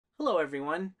Hello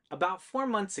everyone. About 4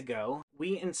 months ago,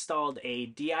 we installed a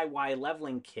DIY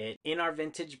leveling kit in our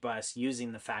vintage bus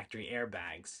using the factory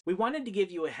airbags. We wanted to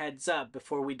give you a heads up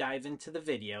before we dive into the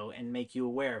video and make you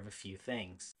aware of a few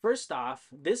things. First off,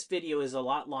 this video is a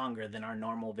lot longer than our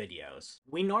normal videos.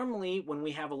 We normally, when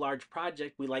we have a large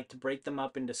project, we like to break them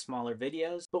up into smaller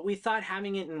videos, but we thought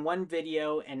having it in one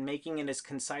video and making it as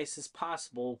concise as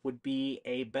possible would be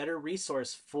a better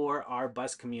resource for our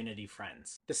bus community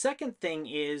friends. The second thing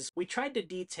is we tried to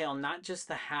detail not just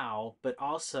the how, but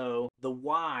also the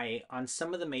why on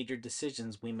some of the major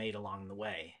decisions we made along the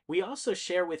way. We also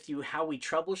share with you how we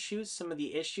troubleshoot some of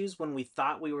the issues when we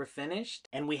thought we were finished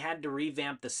and we had to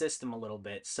revamp the system a little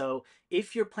bit. So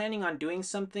if you're planning on doing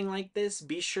something like this,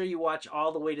 be sure you watch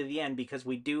all the way to the end because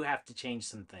we do have to change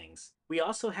some things. We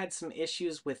also had some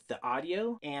issues with the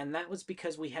audio, and that was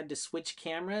because we had to switch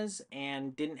cameras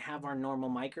and didn't have our normal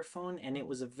microphone, and it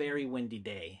was a very windy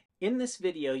day. In this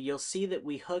video, you'll see that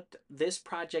we hooked this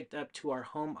project up to our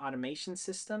home automation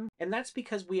system, and that's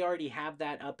because we already have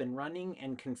that up and running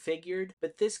and configured,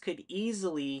 but this could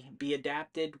easily be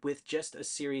adapted with just a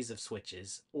series of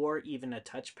switches or even a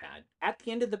touchpad. At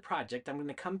the end of the project, I'm going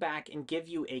to come back and give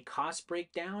you a cost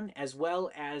breakdown as well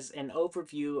as an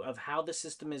overview of how the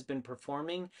system has been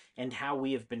performing and how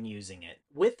we have been using it.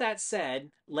 With that said,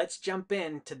 let's jump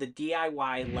into the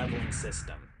DIY leveling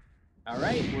system. All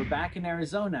right, we're back in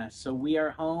Arizona. So we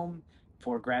are home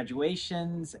for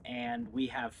graduations and we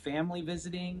have family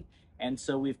visiting. And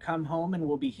so we've come home and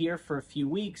we'll be here for a few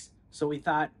weeks. So we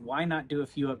thought, why not do a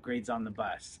few upgrades on the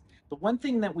bus? The one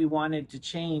thing that we wanted to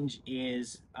change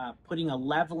is putting a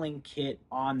leveling kit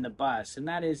on the bus. And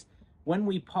that is when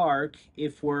we park,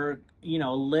 if we're,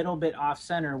 a little bit off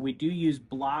center, we do use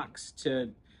blocks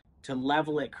to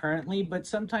level it currently, but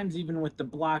sometimes even with the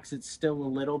blocks, it's still a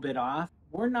little bit off.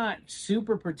 We're not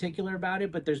super particular about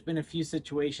it, but there's been a few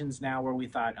situations now where we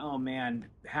thought, oh man,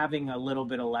 having a little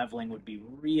bit of leveling would be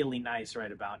really nice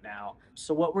right about now.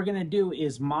 So what we're gonna do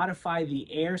is modify the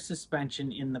air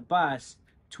suspension in the bus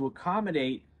to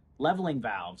accommodate leveling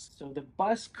valves. So the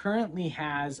bus currently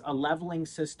has a leveling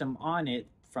system on it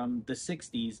from the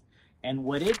 60s, and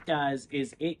what it does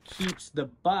is it keeps the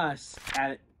bus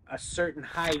at a certain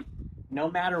height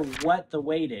no matter what the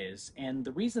weight is. And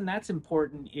the reason that's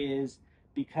important is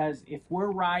because if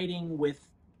we're riding with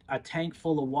a tank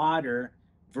full of water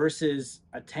versus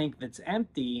a tank that's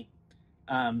empty,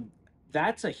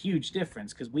 that's a huge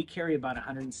difference because we carry about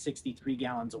 163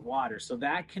 gallons of water. So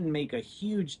that can make a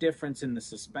huge difference in the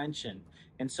suspension.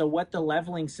 And so what the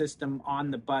leveling system on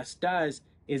the bus does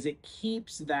is it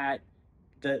keeps the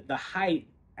height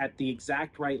at the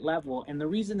exact right level. And the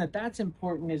reason that that's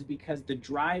important is because the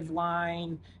drive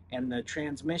line and the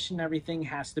transmission, everything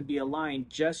has to be aligned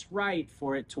just right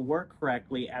for it to work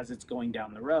correctly as it's going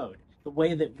down the road. The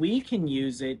way that we can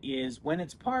use it is when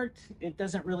it's parked, it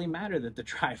doesn't really matter that the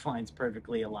drive line's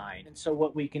perfectly aligned. And so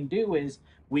what we can do is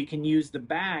we can use the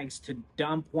bags to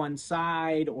dump one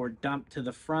side or dump to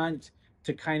the front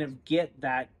to kind of get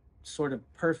that sort of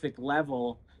perfect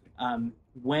level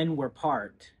when we're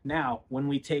parked. Now, when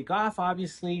we take off,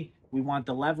 obviously, we want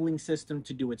the leveling system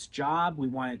to do its job. We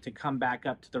want it to come back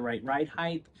up to the right ride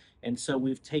height. And so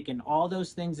we've taken all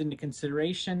those things into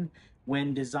consideration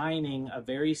when designing a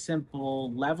very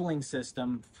simple leveling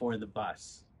system for the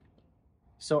bus.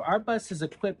 So our bus is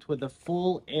equipped with a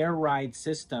full air ride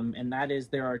system, and that is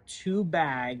there are 2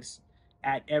 bags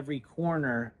at every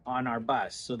corner on our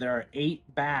bus. So there are 8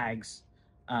 bags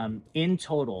in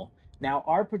total. Now,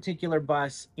 our particular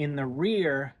bus, in the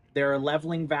rear, there are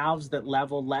leveling valves that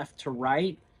level left to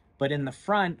right, but in the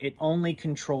front, it only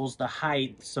controls the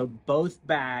height. So both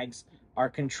bags are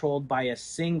controlled by a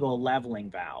single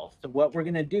leveling valve. So what we're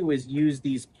gonna do is use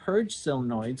these purge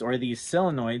solenoids or these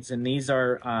solenoids, and these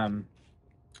are,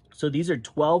 these are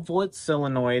 12-volt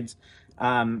solenoids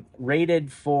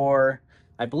rated for,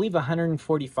 I believe,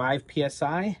 145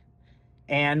 PSI.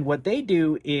 And what they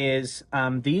do is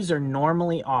these are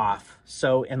normally off.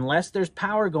 So unless there's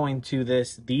power going to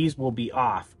this, these will be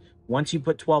off. Once you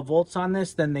put 12 volts on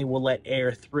this, then they will let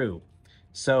air through.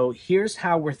 So here's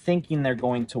how we're thinking they're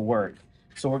going to work.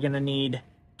 So we're going to need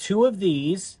 2 of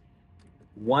these,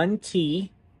 1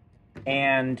 T,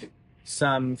 and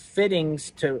some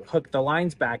fittings to hook the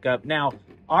lines back up. Now,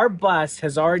 our bus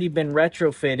has already been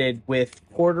retrofitted with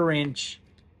 1/4-inch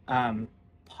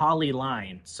poly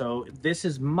line. So this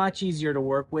is much easier to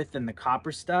work with than the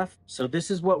copper stuff. So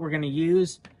this is what we're going to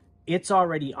use. It's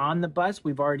already on the bus.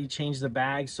 We've already changed the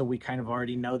bags, so we kind of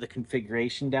already know the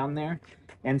configuration down there.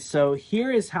 And so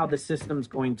here is how the system's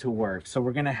going to work. So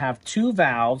we're going to have 2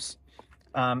 valves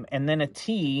and then a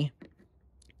T,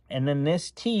 and then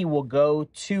this T will go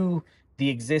to the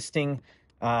existing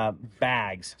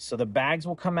bags. So the bags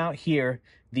will come out here.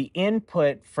 The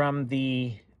input from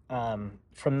the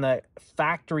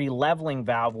factory leveling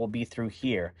valve will be through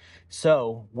here.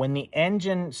 So when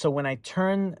when I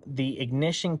turn the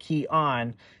ignition key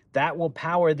on, that will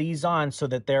power these on so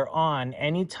that they're on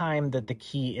anytime that the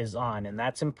key is on. And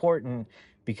that's important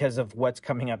because of what's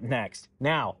coming up next.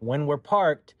 Now, when we're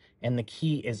parked and the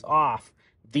key is off,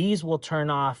 these will turn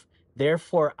off,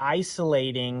 therefore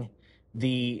isolating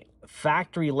the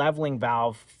factory leveling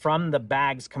valve from the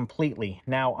bags completely.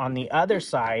 Now, on the other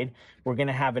side, we're going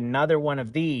to have another one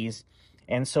of these,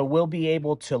 and so we'll be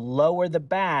able to lower the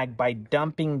bag by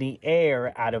dumping the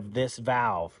air out of this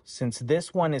valve. Since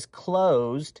this one is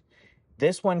closed,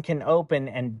 this one can open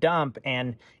and dump,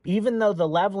 and even though the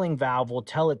leveling valve will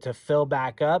tell it to fill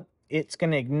back up, it's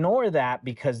going to ignore that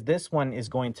because this one is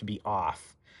going to be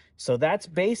off. So that's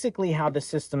basically how the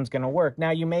system's going to work.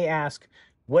 Now you may ask,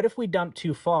 what if we dump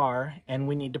too far and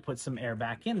we need to put some air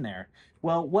back in there?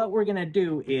 Well, what we're going to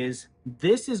do is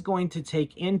this is going to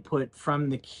take input from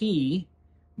the key,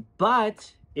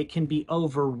 but it can be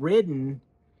overridden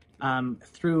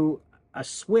through a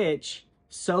switch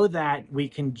so that we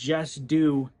can just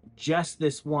do just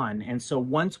this one. And so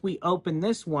once we open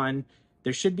this one,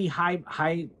 there should be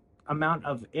high amount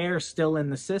of air still in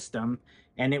the system,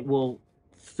 and it will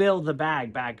fill the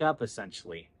bag back up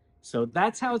essentially. So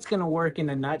that's how it's going to work in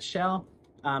a nutshell.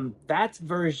 That's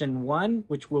version 1,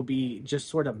 which will be just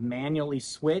sort of manually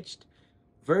switched.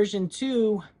 Version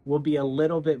 2 will be a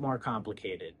little bit more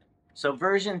complicated. So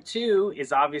version 2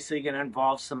 is obviously going to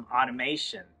involve some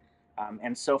automation.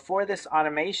 And so for this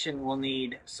automation, we'll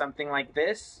need something like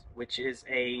this, which is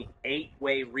a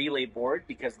 8-way relay board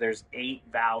because there's 8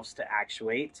 valves to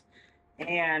actuate.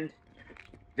 And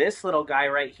this little guy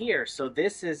right here. So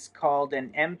this is called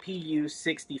an MPU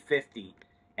 6050.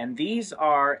 And these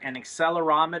are an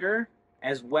accelerometer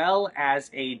as well as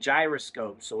a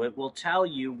gyroscope. So it will tell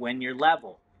you when you're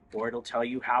level, or it'll tell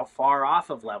you how far off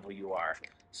of level you are.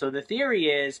 So the theory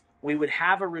is we would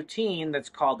have a routine that's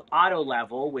called auto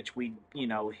level, which we,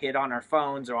 hit on our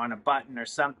phones or on a button or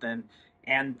something.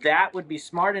 And that would be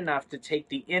smart enough to take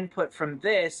the input from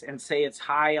this and say it's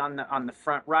high on the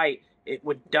front right. It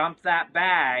would dump that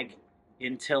bag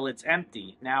until it's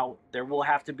empty. Now, there will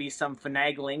have to be some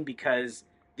finagling because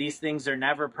these things are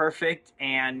never perfect.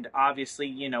 And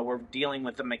obviously, we're dealing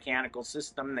with a mechanical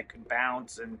system that could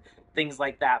bounce and things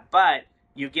like that. But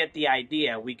you get the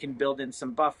idea. We can build in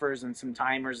some buffers and some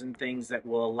timers and things that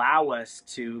will allow us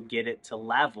to get it to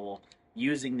level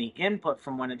using the input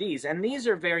from one of these. And these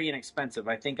are very inexpensive.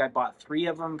 I think I bought 3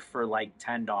 of them for like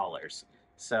 $10.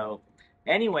 So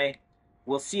anyway,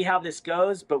 we'll see how this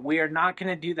goes, but we are not going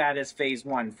to do that as phase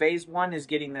 1. Phase 1 is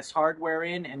getting this hardware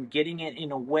in and getting it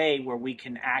in a way where we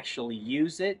can actually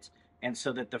use it, and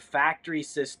so that the factory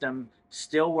system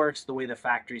still works the way the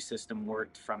factory system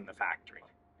worked from the factory.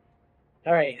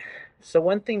 All right, so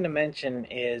one thing to mention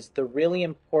is the really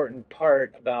important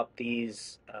part about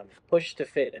these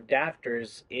push-to-fit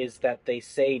adapters is that they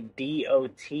say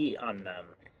DOT on them.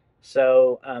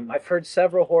 So I've heard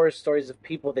several horror stories of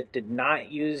people that did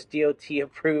not use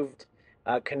DOT-approved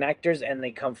connectors and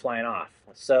they come flying off.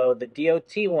 So the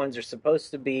DOT ones are supposed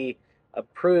to be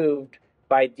approved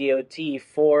by DOT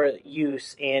for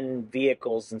use in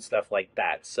vehicles and stuff like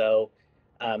that. So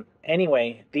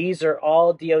anyway, these are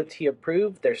all DOT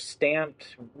approved. They're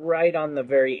stamped right on the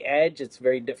very edge. It's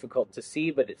very difficult to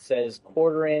see, but it says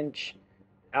 1/4 inch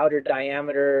outer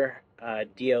diameter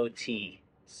DOT.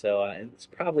 So it's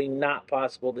probably not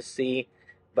possible to see,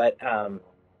 but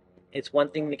it's one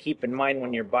thing to keep in mind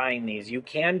when you're buying these. You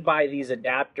can buy these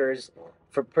adapters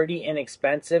for pretty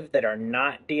inexpensive that are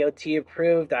not DOT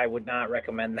approved. I would not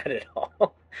recommend that at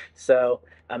all. So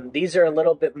these are a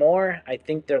little bit more. I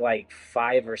think they're like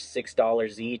 $5 or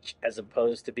 $6 each, as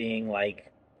opposed to being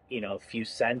like, a few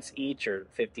cents each or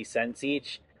 50 cents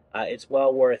each. It's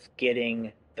well worth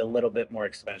getting the little bit more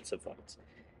expensive ones.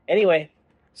 Anyway,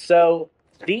 so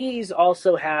these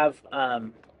also have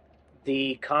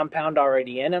the compound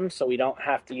already in them, so we don't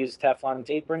have to use Teflon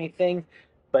tape or anything.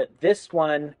 But this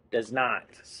one does not,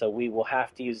 so we will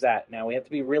have to use that. Now, we have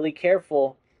to be really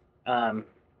careful.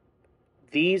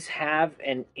 These have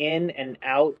an in and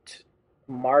out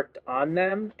marked on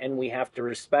them, and we have to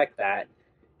respect that.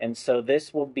 And so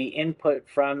this will be input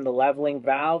from the leveling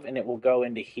valve, and it will go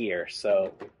into here.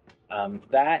 So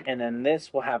that, and then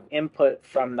this will have input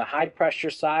from the high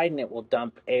pressure side, and it will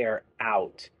dump air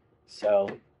out. So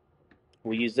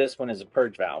we use this one as a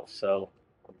purge valve. So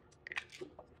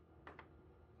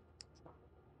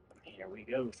here we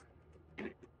go.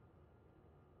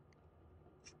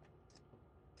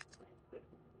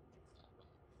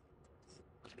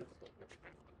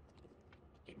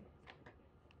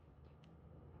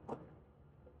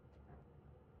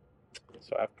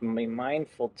 So I have to be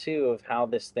mindful too of how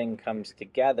this thing comes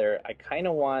together. I kind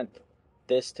of want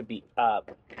this to be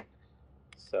up.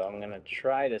 So I'm going to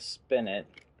try to spin it.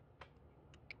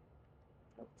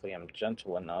 Hopefully I'm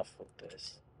gentle enough with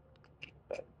this.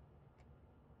 But,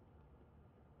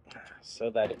 so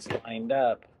that it's lined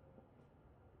up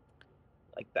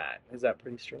like that. Is that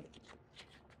pretty straight?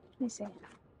 Let me see.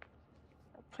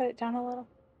 Put it down a little.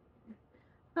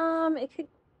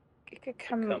 It could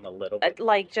come a little bit.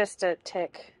 like just a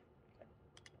tick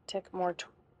more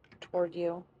toward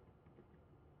you.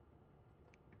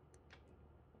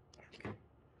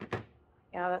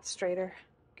 Yeah, that's straighter.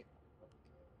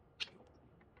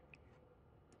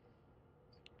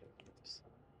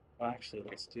 Well, actually,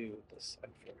 let's do this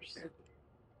side first.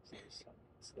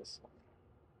 It's this one.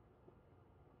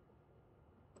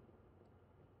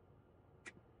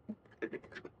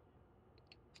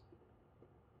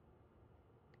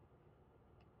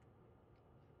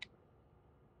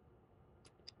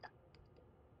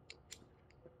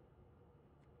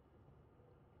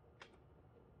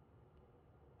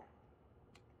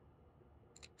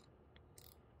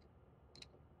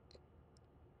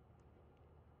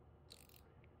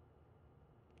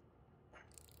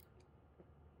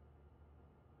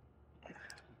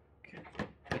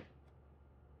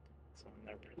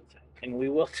 And we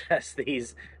will test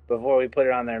these before we put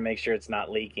it on there and make sure it's not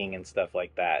leaking and stuff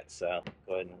like that. So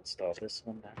go ahead and install this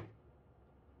one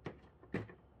now.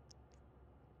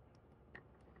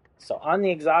 So on the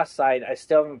exhaust side, I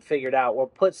still haven't figured out. We'll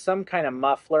put some kind of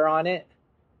muffler on it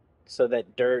so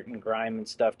that dirt and grime and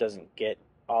stuff doesn't get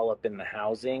all up in the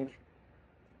housing.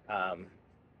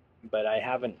 But I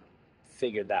haven't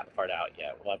figured that part out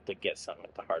yet. We'll have to get some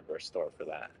at the hardware store for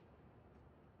that.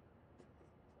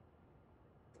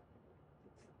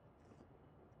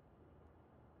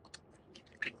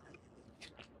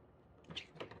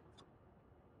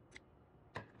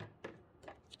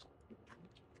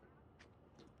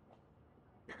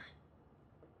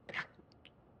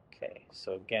 Okay,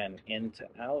 so again, in to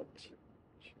out.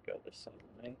 Should go the same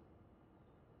way.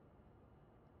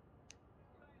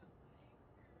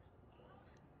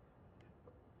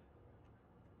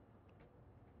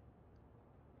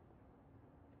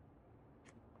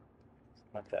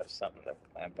 I have to have something to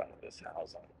clamp onto this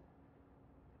housing.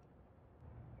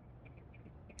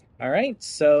 All right,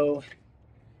 so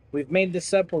we've made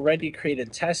this up. We're ready to create a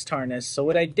test harness. So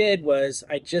what I did was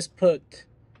I just put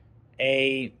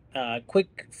a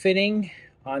quick fitting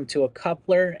onto a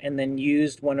coupler and then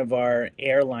used one of our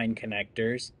airline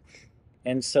connectors.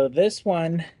 And so this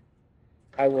one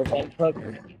I will then hook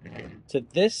to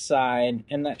this side,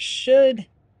 and that should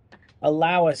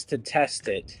allow us to test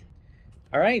it.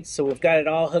 All right, so we've got it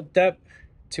all hooked up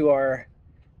to our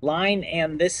line,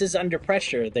 and this is under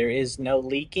pressure. There is no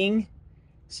leaking,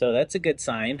 so that's a good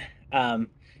sign.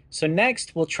 So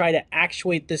next we'll try to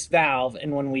actuate this valve,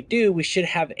 and when we do, we should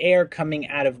have air coming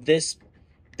out of this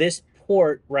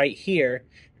port right here,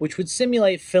 which would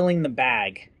simulate filling the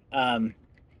bag.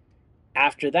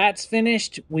 After that's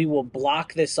finished, we will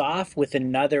block this off with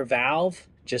another valve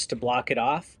just to block it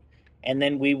off, and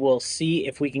then we will see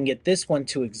if we can get this one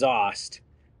to exhaust.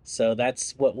 So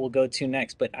that's what we'll go to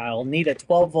next, but I'll need a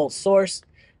 12-volt source,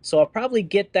 so I'll probably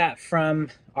get that from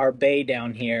our bay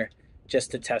down here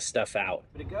just to test stuff out.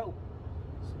 Ready to go.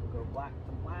 So we'll go black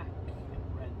to black and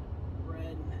red to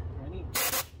red. Ready?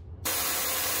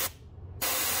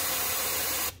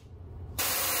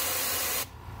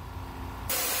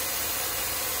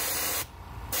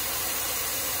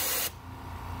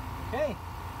 Okay,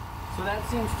 so that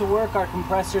seems to work. Our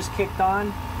compressor's kicked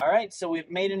on. All right, so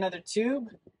we've made another tube.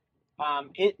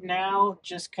 It now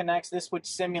just connects. This would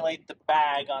simulate the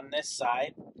bag on this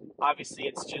side. Obviously,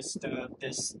 it's just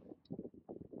this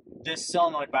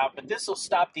solenoid valve, but this will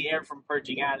stop the air from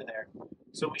purging out of there.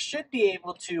 So we should be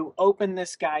able to open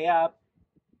this guy up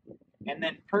and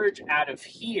then purge out of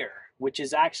here, which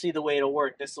is actually the way it'll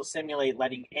work. This will simulate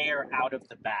letting air out of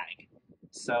the bag.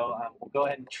 So we'll go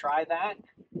ahead and try that.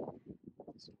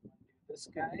 So this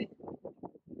guy.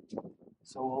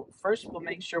 So first we'll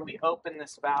make sure we open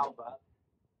this valve up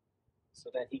so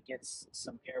that he gets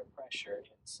some air pressure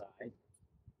inside.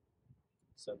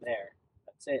 So there,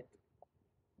 that's it.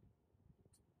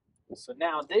 So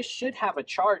now this should have a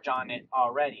charge on it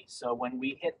already. So when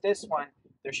we hit this one,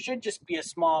 there should just be a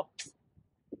small,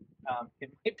 it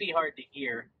might be hard to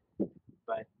hear,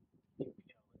 but here we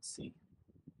go, let's see.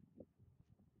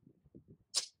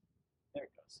 There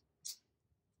it goes.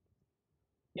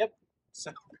 Yep,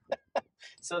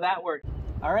 so that worked.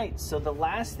 All right, so the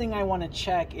last thing I want to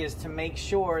check is to make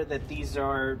sure that these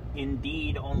are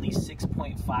indeed only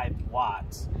 6.5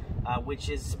 watts. which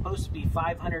is supposed to be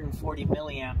 540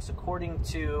 milliamps according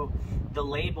to the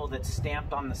label that's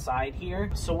stamped on the side here.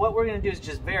 So what we're going to do is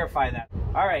just verify that.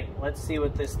 All right, let's see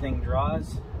what this thing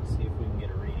draws. Let's see if we can get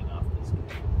a reading off this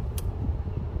guy.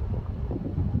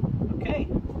 Okay,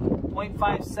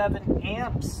 0.57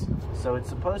 amps. So it's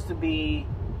supposed to be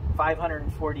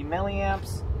 540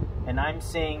 milliamps, and I'm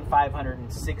seeing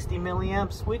 560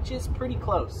 milliamps, which is pretty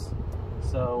close.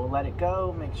 So we'll let it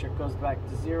go, make sure it goes back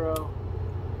to 0,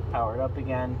 power it up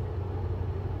again,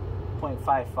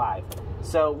 0.55.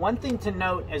 So one thing to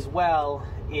note as well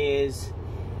is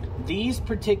these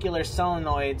particular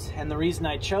solenoids, and the reason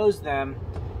I chose them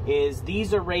is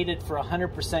these are rated for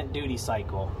 100% duty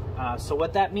cycle. So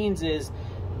what that means is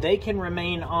they can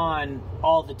remain on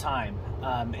all the time,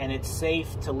 and it's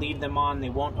safe to leave them on. They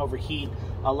won't overheat.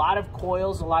 A lot of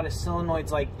coils, a lot of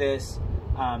solenoids like this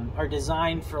are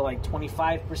designed for like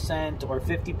 25% or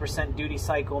 50% duty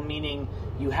cycle, meaning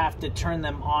you have to turn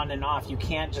them on and off. You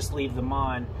can't just leave them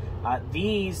on.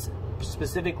 These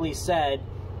specifically said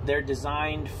they're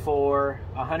designed for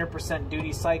 100%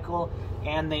 duty cycle,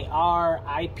 and they are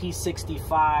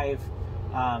IP65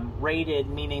 rated,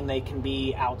 meaning they can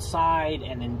be outside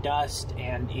and in dust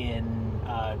and in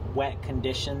wet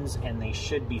conditions, and they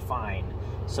should be fine.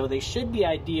 So they should be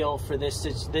ideal for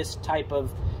this type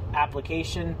of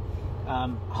application.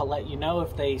 I'll let you know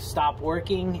if they stop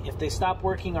working. If they stop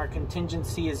working, our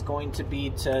contingency is going to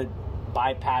be to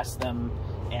bypass them,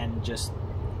 and just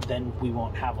then we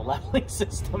won't have a leveling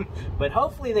system. But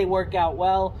hopefully they work out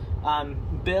well.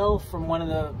 Bill from one of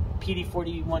the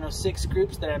PD4106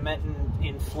 groups that I met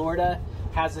in Florida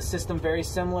has a system very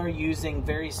similar, using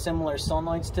very similar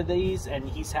solenoids to these, and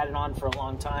he's had it on for a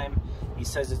long time. He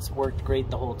says it's worked great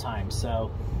the whole time.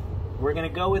 So we're gonna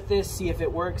go with this, see if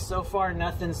it works. So far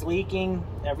nothing's leaking,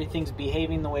 everything's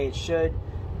behaving the way it should.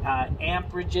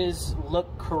 Amperages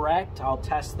look correct. I'll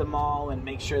test them all and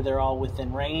make sure they're all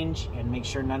within range and make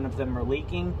sure none of them are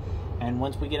leaking. And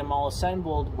once we get them all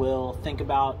assembled, we'll think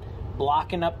about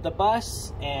blocking up the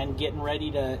bus and getting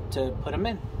ready to put them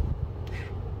in.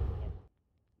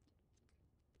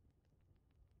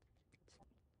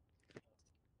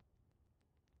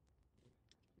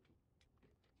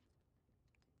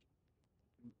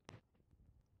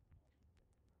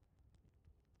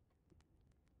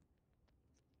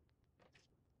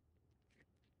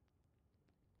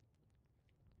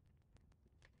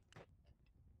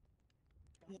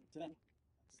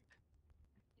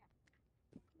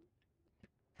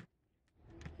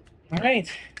 All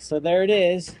right, so there it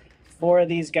is. 4 of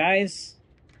these guys.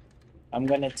 I'm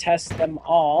going to test them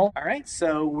all. All right,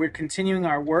 so we're continuing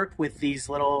our work with these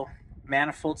little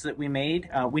manifolds that we made.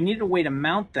 We needed a way to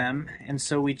mount them, and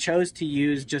so we chose to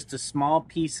use just a small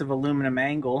piece of aluminum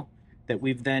angle that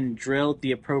we've then drilled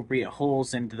the appropriate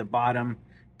holes into the bottom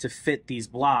to fit these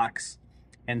blocks.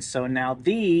 And so now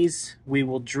these, we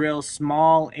will drill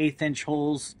small 1/8 inch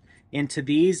holes into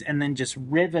these and then just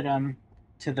rivet them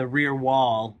to the rear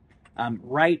wall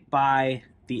right by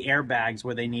the airbags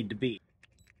where they need to be.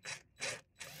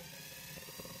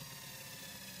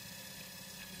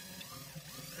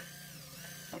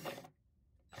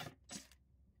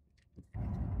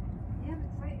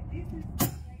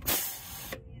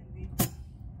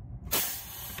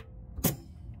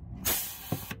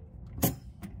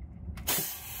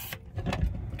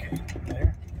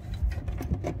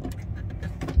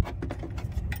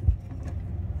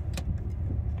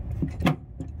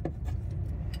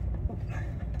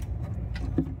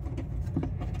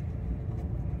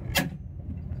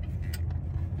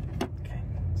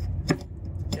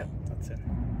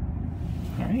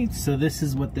 Alright, so this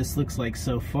is what this looks like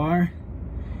so far.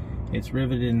 It's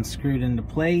riveted and screwed into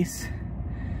place.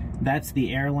 That's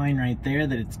the airline right there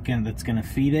that's gonna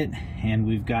feed it, and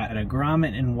we've got a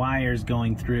grommet and wires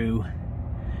going through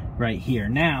right here.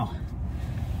 Now,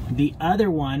 the other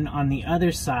one on the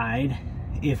other side,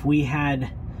 if we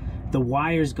had the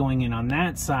wires going in on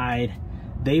that side,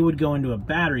 they would go into a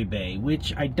battery bay,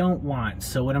 which I don't want.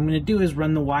 So what I'm gonna do is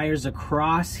run the wires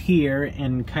across here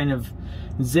and kind of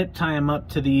zip tie them up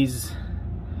to these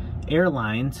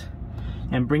airlines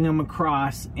and bring them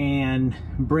across and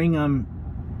bring them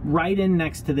right in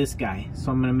next to this guy.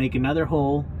 So I'm gonna make another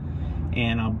hole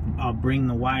and I'll bring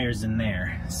the wires in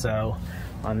there. So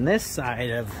on this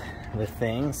side of the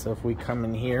thing, so if we come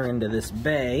in here into this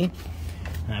bay,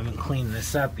 I haven't cleaned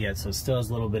this up yet, so it still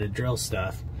has a little bit of drill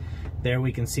stuff. There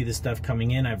we can see the stuff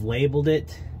coming in. I've labeled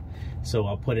it. So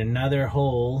I'll put another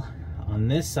hole on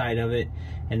this side of it,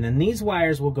 and then these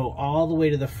wires will go all the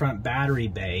way to the front battery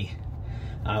bay.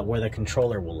 where the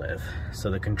controller will live. So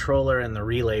the controller and the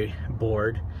relay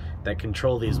board that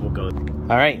control these will go.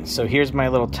 All right, so here's my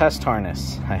little test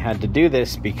harness. I had to do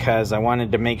this because I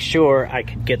wanted to make sure I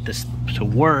could get this to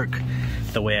work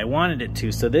the way I wanted it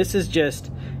to. So this is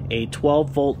just a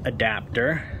 12-volt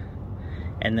adapter,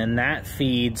 and then that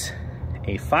feeds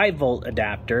a 5-volt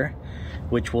adapter,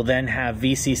 which will then have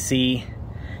VCC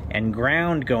and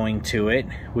ground going to it,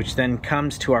 which then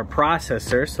comes to our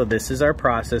processor. So this is our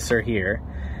processor here,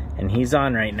 and he's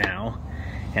on right now.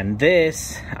 And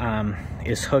this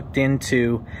is hooked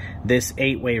into this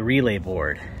 8-way relay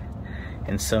board.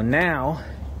 And so now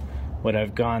what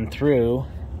I've gone through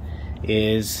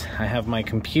is I have my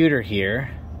computer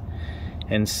here.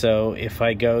 And so if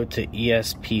I go to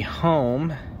ESP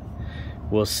Home,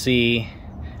 we'll see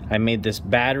I made this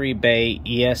battery bay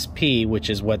ESP, which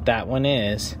is what that one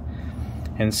is.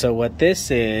 And so what this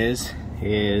is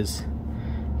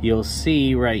you'll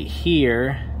see right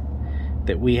here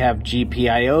that we have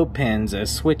GPIO pins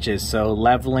as switches. So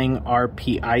leveling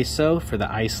RP ISO for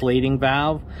the isolating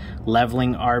valve,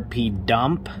 leveling RP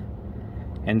dump,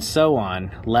 and so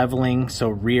on. Leveling, so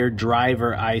rear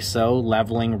driver ISO,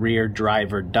 leveling rear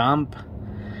driver dump,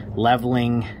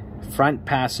 leveling front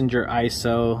passenger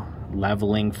ISO,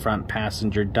 leveling front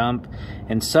passenger dump,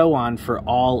 and so on for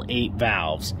all 8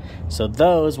 valves. So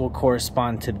those will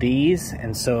correspond to these.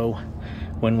 And so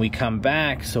when we come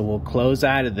back, so we'll close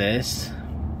out of this,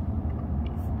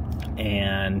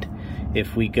 and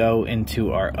if we go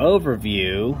into our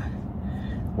overview,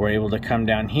 we're able to come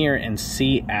down here and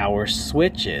see our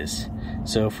switches.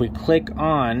 So if we click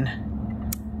on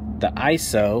the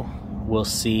ISO, we'll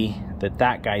see that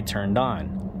that guy turned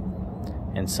on.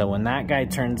 And so when that guy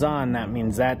turns on, that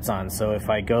means that's on. So if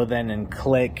I go then and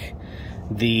click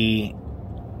the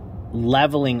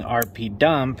leveling RP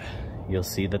dump, you'll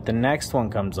see that the next one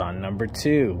comes on, number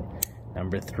 2,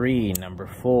 number 3, number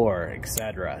 4,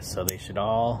 etc. So they should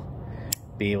all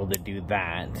be able to do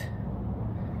that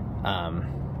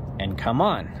and come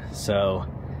on. So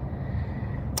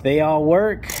they all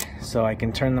work, so I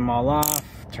can turn them all off,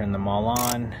 turn them all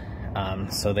on.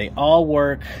 So they all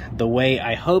work the way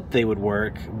I hoped they would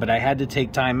work, but I had to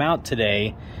take time out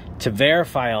today to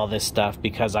verify all this stuff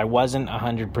because I wasn't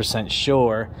 100%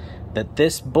 sure that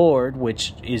this board,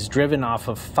 which is driven off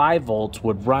of 5 volts,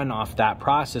 would run off that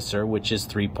processor, which is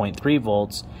 3.3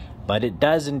 volts, but it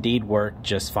does indeed work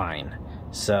just fine.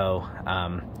 So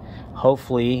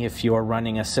hopefully if you're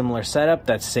running a similar setup,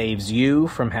 that saves you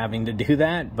from having to do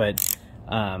that, but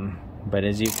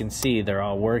as you can see, they're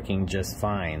all working just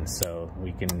fine. So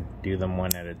we can do them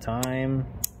one at a time.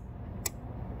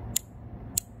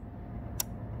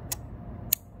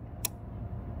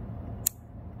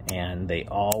 And they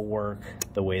all work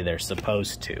the way they're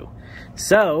supposed to.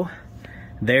 So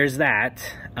there's that.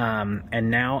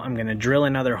 And now I'm gonna drill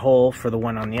another hole for the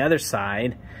one on the other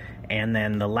side. And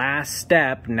then the last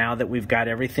step, now that we've got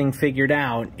everything figured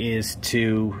out, is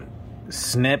to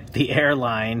snip the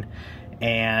airline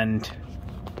and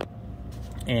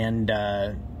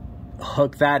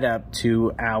hook that up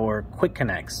to our quick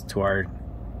connects, to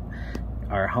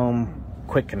our home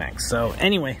quick connects. So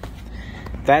anyway,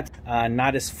 that's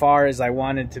not as far as I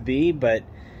wanted to be, but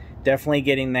definitely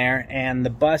getting there. And the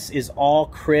bus is all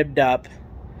cribbed up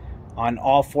on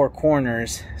all 4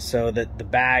 corners so that the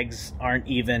bags aren't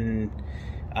even,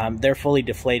 they're fully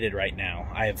deflated right now.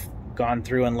 I've gone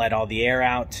through and let all the air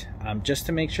out just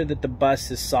to make sure that the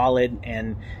bus is solid,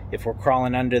 and if we're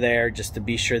crawling under there, just to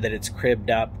be sure that it's cribbed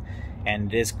up,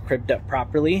 and it is cribbed up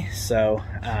properly. So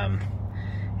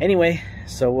anyway,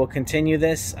 so we'll continue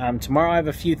this. Tomorrow I have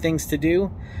a few things to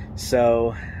do,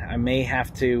 so I may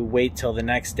have to wait till the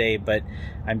next day, but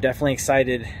I'm definitely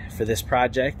excited for this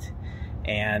project,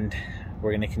 and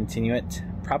we're going to continue it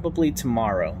probably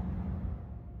tomorrow.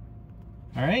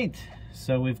 All right,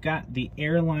 so we've got the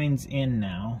airlines in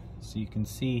now. So you can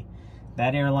see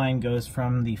that airline goes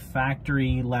from the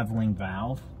factory leveling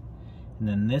valve, and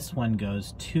then this one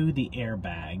goes to the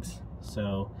airbags.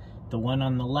 So the one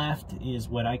on the left is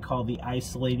what I call the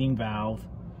isolating valve.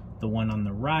 The one on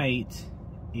the right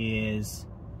is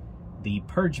the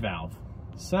purge valve.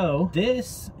 So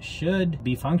this should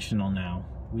be functional now.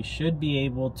 We should be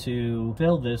able to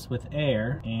fill this with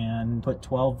air and put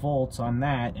 12 volts on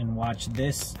that and watch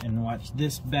this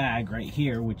bag right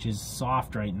here, which is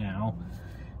soft right now,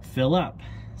 fill up.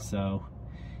 So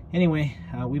anyway,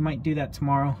 we might do that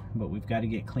tomorrow, but we've got to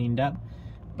get cleaned up.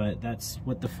 But that's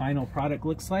what the final product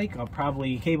looks like. I'll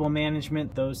probably cable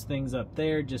management those things up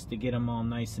there just to get them all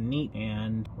nice and neat,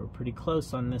 and we're pretty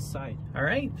close on this side. All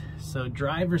right, so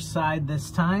driver's side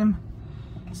this time.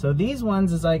 So these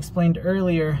ones, as I explained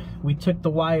earlier, we took the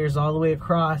wires all the way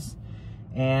across,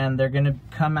 and they're gonna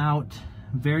come out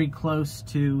very close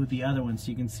to the other ones.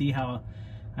 So you can see how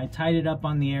I tied it up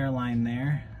on the airline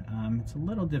there. It's a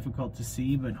little difficult to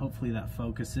see, but hopefully that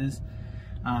focuses.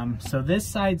 So this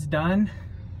side's done.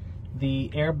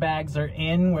 The airbags are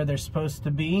in where they're supposed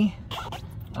to be.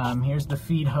 Here's the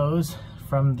feed hose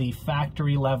from the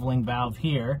factory leveling valve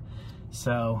here.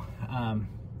 So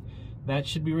that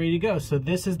should be ready to go. So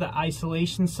this is the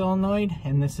isolation solenoid,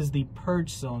 and this is the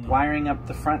purge solenoid. Wiring up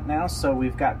the front now, so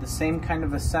we've got the same kind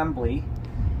of assembly,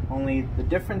 only the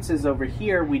difference is over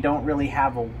here we don't really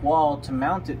have a wall to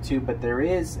mount it to, but there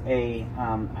is a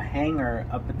hanger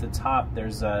up at the top.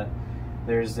 There's a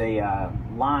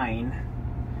line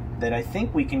that I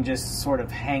think we can just sort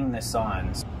of hang this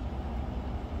on.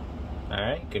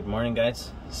 Alright, good morning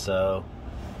guys. So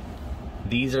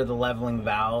these are the leveling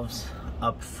valves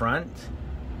up front.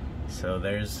 So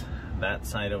there's that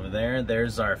side over there.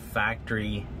 There's our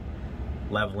factory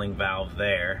leveling valve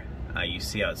there. You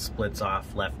see how it splits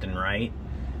off left and right.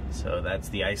 So that's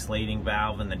the isolating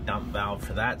valve and the dump valve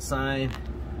for that side.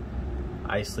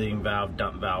 Isolating valve,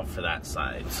 dump valve for that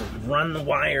side. So we run the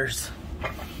wires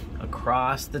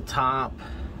across the top,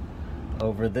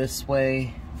 over this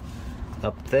way,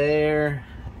 up there,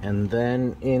 and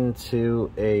then into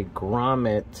a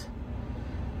grommet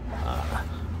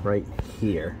right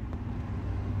here.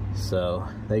 So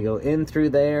they go in through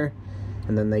there,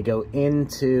 and then they go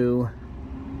into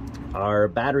our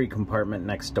battery compartment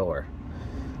next door.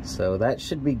 So that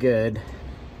should be good.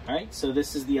 All right, so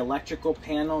this is the electrical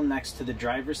panel next to the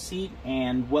driver's seat,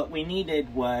 and what we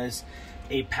needed was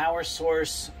a power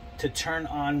source to turn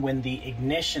on when the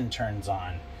ignition turns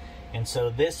on. And so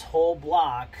this whole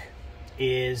block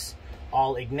is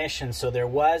all ignition. So there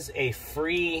was a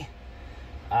free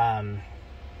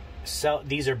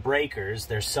these are breakers,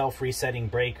 they're self-resetting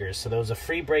breakers. So there was a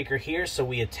free breaker here, so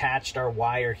we attached our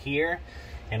wire here,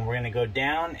 and we're gonna go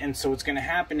down. And so what's gonna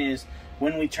happen is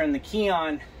when we turn the key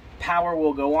on, power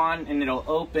will go on and it'll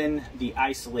open the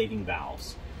isolating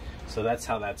valves. So that's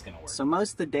how that's gonna work. So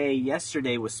most of the day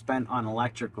yesterday was spent on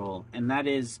electrical, and that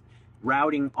is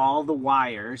routing all the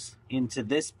wires into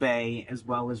this bay, as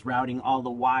well as routing all the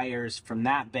wires from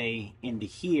that bay into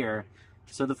here.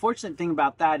 So the fortunate thing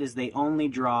about that is they only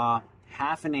draw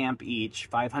half an amp each,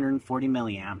 540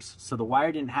 milliamps. So the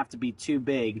wire didn't have to be too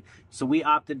big. So we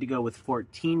opted to go with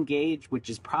 14 gauge, which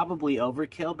is probably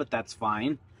overkill, but that's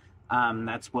fine.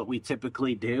 That's what we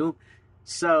typically do.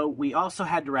 So we also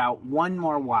had to route one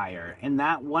more wire, and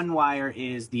that one wire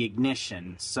is the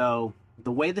ignition. So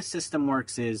the way the system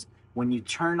works is when you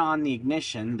turn on the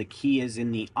ignition, the key is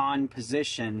in the on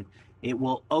position, it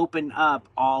will open up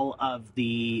all of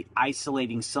the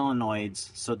isolating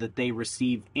solenoids so that they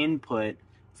receive input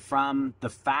from the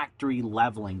factory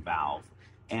leveling valve.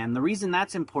 And the reason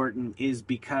that's important is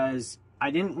because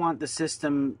I didn't want the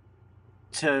system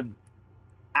to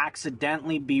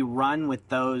accidentally be run with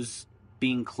those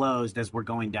being closed as we're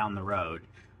going down the road.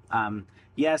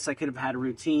 Yes, I could have had a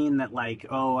routine that like,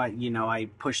 oh, I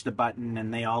push the button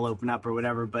and they all open up or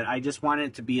whatever, but I just wanted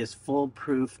it to be as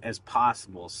foolproof as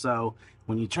possible. So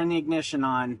when you turn the ignition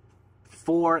on,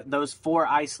 those four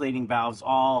isolating valves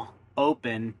all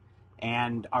open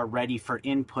and are ready for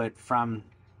input from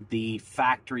the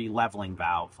factory leveling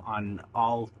valve on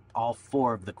all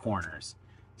four of the corners.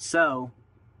 So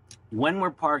when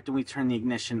we're parked and we turn the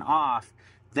ignition off,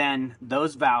 then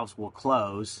those valves will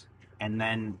close, and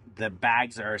then the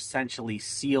bags are essentially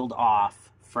sealed off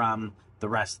from the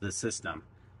rest of the system.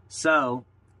 So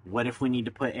what if we need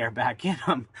to put air back in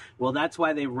them? Well, that's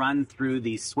why they run through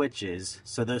these switches.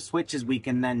 So those switches, we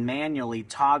can then manually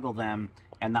toggle them,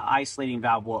 and the isolating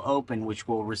valve will open, which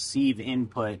will receive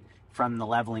input from the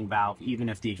leveling valve, even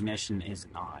if the ignition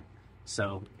isn't on.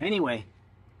 So anyway,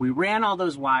 we ran all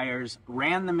those wires,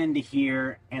 ran them into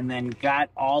here, and then got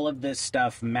all of this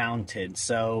stuff mounted.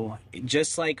 So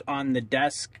just like on the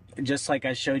desk, just like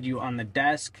I showed you on the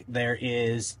desk, there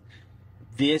is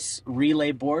this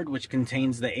relay board, which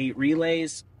contains the 8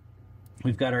 relays.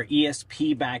 We've got our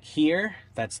ESP back here.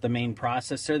 That's the main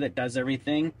processor that does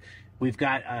everything. We've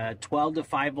got a 12 to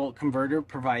 5 volt converter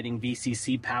providing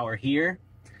VCC power here.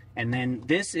 And then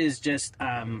this is just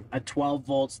a 12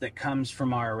 volts that comes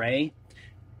from our array.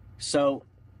 So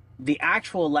the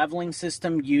actual leveling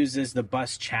system uses the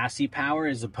bus chassis power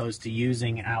as opposed to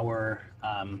using our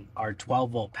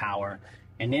 12 volt power,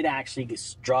 and it actually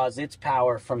draws its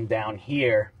power from down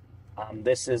here.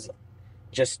 This is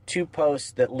just 2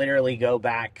 posts that literally go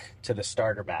back to the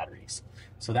starter batteries.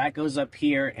 So that goes up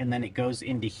here, and then it goes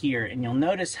into here. And you'll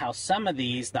notice how some of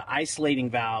these, the isolating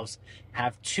valves,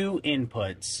 have 2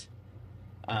 inputs.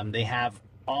 They have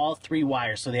all 3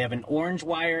 wires. So they have an orange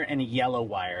wire and a yellow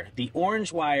wire. The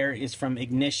orange wire is from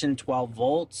ignition 12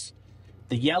 volts.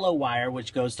 The yellow wire,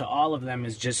 which goes to all of them,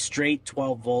 is just straight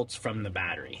 12 volts from the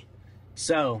battery.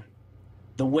 So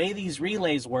the way these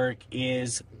relays work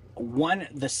is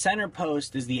the center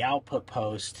post is the output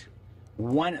post.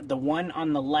 The one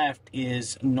on the left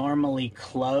is normally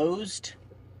closed,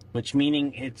 which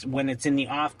meaning when it's in the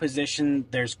off position,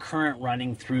 there's current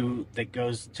running through that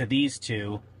goes to these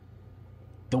 2.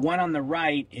 The one on the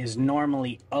right is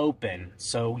normally open,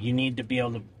 so you need to be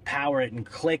able to power it and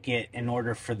click it in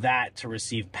order for that to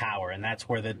receive power, and that's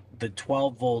where the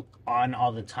 12 volt on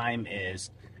all the time is,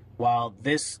 while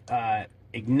this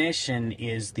ignition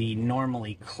is the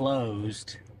normally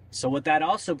closed. So what that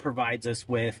also provides us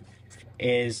with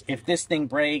is if this thing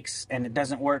breaks and it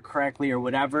doesn't work correctly or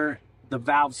whatever, the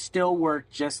valves still work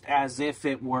just as if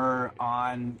it were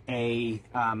on a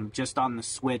just on the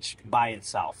switch by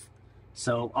itself.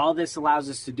 So all this allows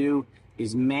us to do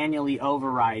is manually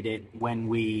override it when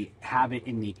we have it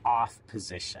in the off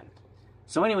position.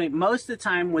 So anyway, most of the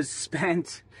time was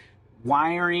spent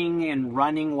wiring and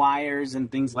running wires and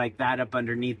things like that up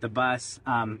underneath the bus.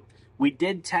 We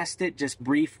did test it just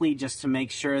briefly, just to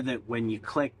make sure that when you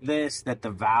click this, that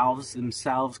the valves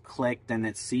themselves clicked and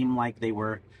it seemed like they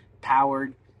were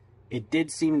powered. It did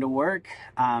seem to work,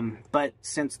 but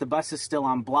since the bus is still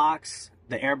on blocks,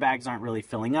 the airbags aren't really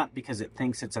filling up because it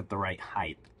thinks it's at the right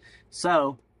height.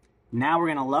 So now we're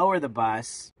gonna lower the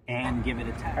bus and give it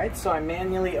a test. All right, so I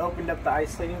manually opened up the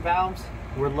isolating valves.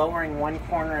 We're lowering 1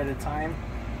 corner at a time,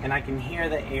 and I can hear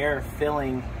the air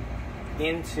filling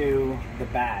into the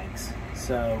bags.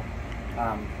 So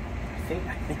I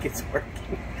think it's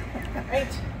working. Right,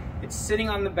 it's sitting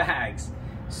on the bags.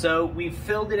 So we've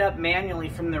filled it up manually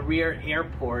from the rear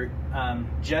airport,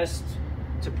 just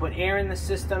to put air in the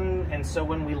system, and so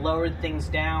when we lowered things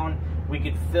down, we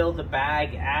could fill the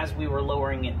bag as we were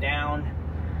lowering it down,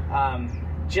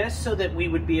 just so that we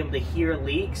would be able to hear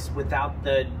leaks without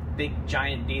the big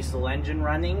giant diesel engine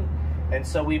running. And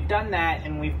so we've done that,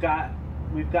 and we've got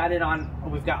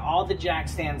all the jack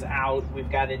stands out, we've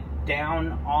got it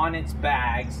down on its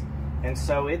bags, and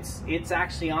so it's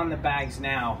actually on the bags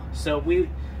now. So we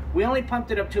only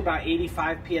pumped it up to about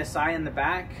 85 psi in the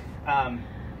back,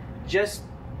 just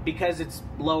because it's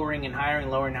lowering and hiring,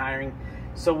 lowering and hiring.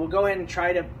 So we'll go ahead and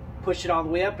try to push it all the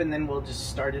way up, and then we'll just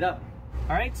start it up.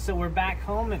 All right, so we're back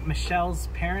home at Michelle's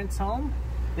parents' home.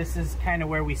 This is kind of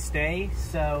where we stay,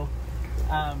 so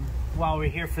while we're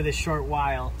here for this short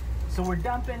while. So we're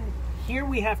dumping. Here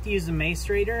we have to use a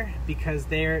macerator because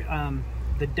the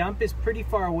dump is pretty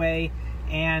far away,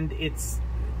 and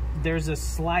there's a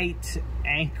slight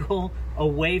angle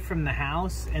away from the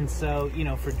house, and so, you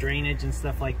know, for drainage and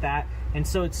stuff like that, and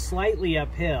so it's slightly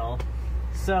uphill.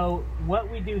 So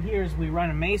what we do here is we run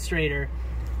a macerator.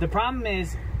 The problem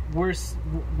is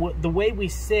the way we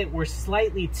sit, we're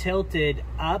slightly tilted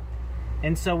up,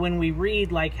 and so when we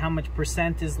read like how much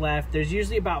percent is left, there's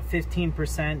usually about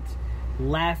 15%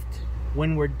 left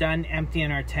when we're done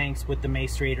emptying our tanks with the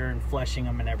macerator and flushing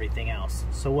them and everything else.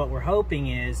 So what we're hoping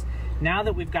is, now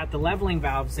that we've got the leveling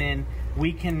valves in,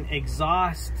 we can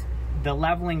exhaust the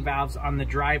leveling valves on the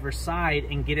driver's side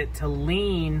and get it to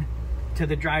lean to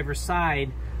the driver's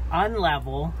side,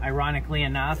 unlevel, ironically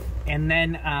enough, and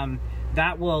then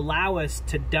that will allow us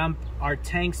to dump our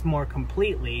tanks more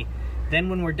completely. Then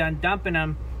when we're done dumping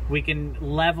them, we can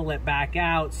level it back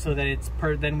out so that it's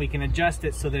then we can adjust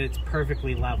it so that it's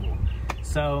perfectly level.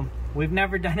 So we've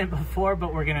never done it before,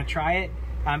 but we're gonna try it.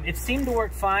 It seemed to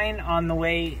work fine on the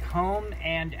way home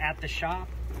and at the shop,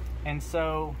 and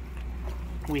so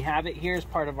we have it here as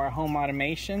part of our home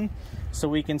automation, so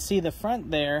we can see the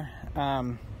front there.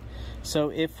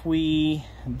 So if we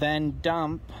then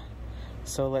dump,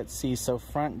 so let's see, so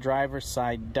front driver's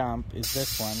side dump is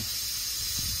this one.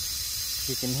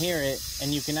 You can hear it,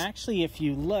 and you can actually, if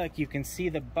you look, you can see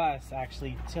the bus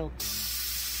actually tilting.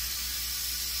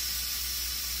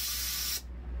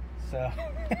 So,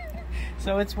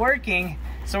 so it's working.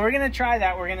 So we're gonna try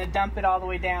that. We're gonna dump it all the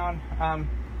way down.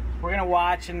 We're gonna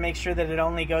watch and make sure that it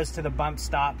only goes to the bump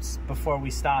stops before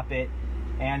we stop it,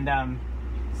 and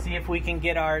see if we can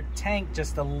get our tank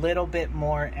just a little bit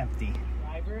more empty.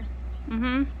 Driver?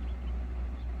 Mm-hmm.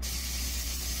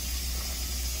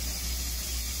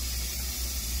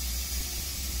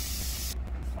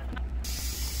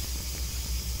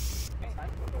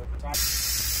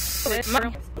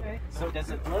 So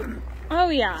does it look? Oh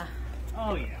yeah.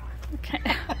 Oh yeah. Okay.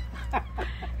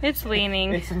 It's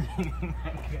leaning. It's leaning,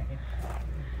 okay.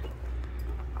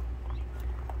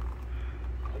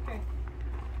 Okay.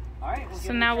 Alright,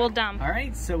 So now we'll dump.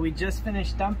 Alright, so we just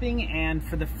finished dumping, and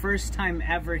for the first time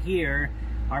ever here,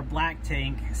 our black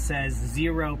tank says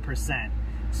 0%.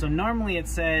 So normally it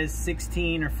says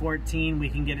 16 or 14, we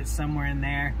can get it somewhere in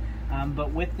there.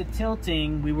 But with the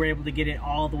tilting, we were able to get it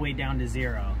all the way down to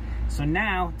 0. So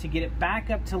now, to get it back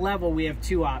up to level, we have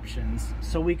two options.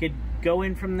 So we could go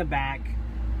in from the back,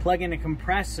 plug in a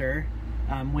compressor,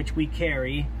 which we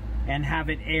carry, and have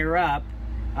it air up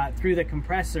through the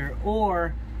compressor,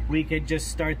 or we could just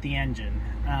start the engine.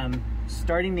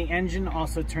 Starting the engine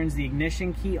also turns the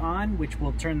ignition key on, which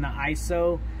will turn the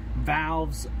ISO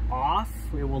valves off.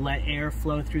 It will let air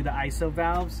flow through the ISO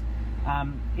valves.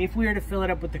 If we were to fill it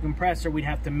up with the compressor, we'd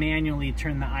have to manually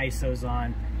turn the ISOs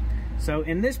on. So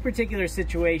in this particular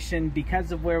situation,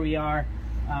 because of where we are,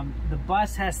 the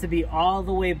bus has to be all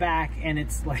the way back, and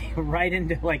it's like right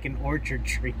into like an orchard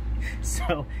tree.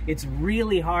 So it's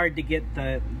really hard to get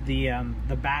the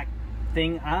back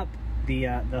thing up,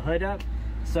 the hood up.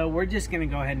 So we're just gonna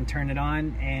go ahead and turn it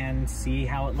on and see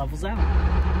how it levels out.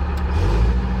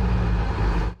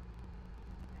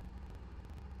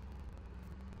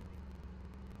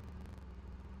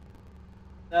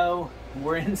 So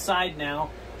we're inside now.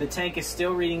 The tank is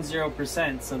still reading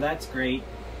 0%, so that's great.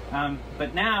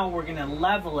 But now we're gonna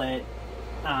level it,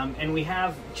 and we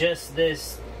have just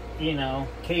this, you know,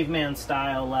 caveman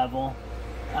style level.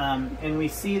 And we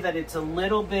see that it's a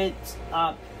little bit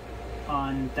up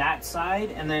on that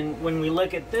side, and then when we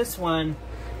look at this one,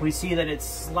 we see that it's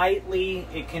slightly,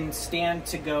 it can stand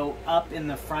to go up in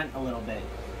the front a little bit.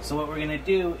 So what we're gonna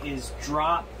do is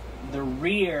drop the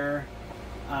rear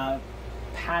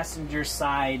passenger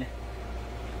side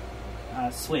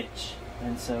switch.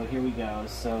 And so here we go.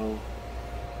 So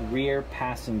rear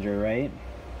passenger, right?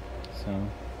 So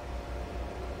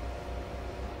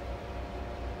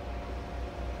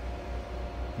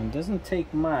it doesn't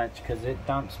take much because it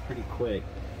dumps pretty quick.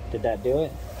 Did that do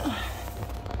it?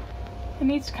 It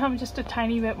needs to come just a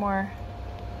tiny bit more.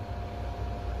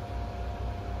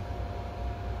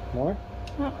 More?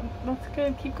 Oh, that's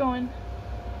good. Keep going.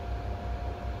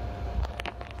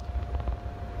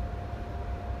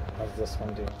 How's this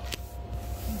one do?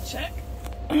 Check.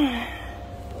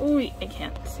 Ooh, I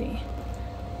can't see.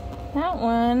 That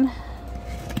one,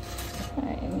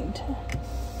 I need to,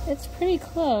 it's pretty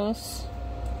close.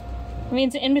 I mean,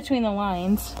 it's in between the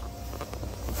lines.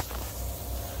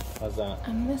 How's that?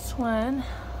 And this one,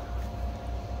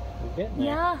 You're getting there.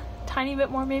 yeah, tiny bit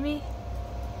more maybe.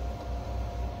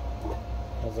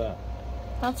 How's that?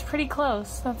 That's pretty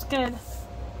close. That's good.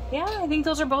 Yeah, I think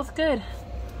those are both good.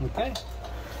 Okay.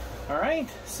 All right.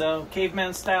 So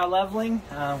caveman style leveling.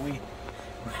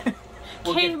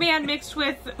 We'll Caveman mixed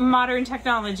with modern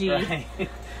technology. Right.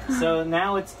 So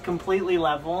now it's completely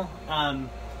level,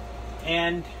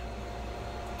 and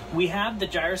we have the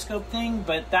gyroscope thing,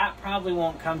 but that probably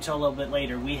won't come till a little bit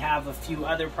later. We have a few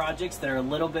other projects that are a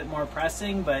little bit more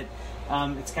pressing, but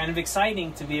it's kind of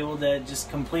exciting to be able to just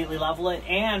completely level it,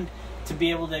 and to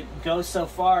be able to go so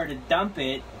far to dump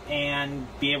it and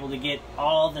be able to get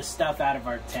all the stuff out of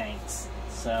our tanks.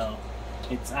 So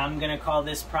I'm gonna call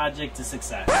this project a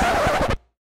success.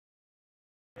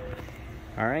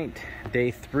 All right,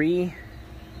 day 3,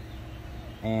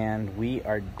 and we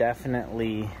are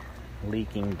definitely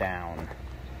leaking down.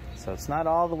 So it's not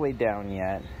all the way down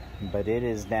yet, but it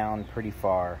is down pretty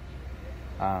far.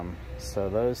 So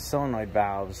those solenoid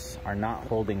valves are not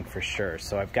holding for sure.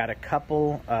 So I've got a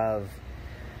couple of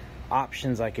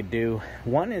options I could do.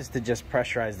 One is to just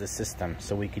pressurize the system.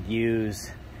 So we could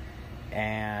use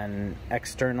an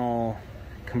external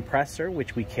compressor,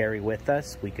 which we carry with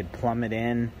us. We could plumb it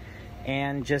in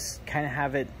and just kind of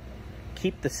have it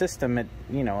keep the system at,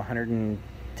 you know,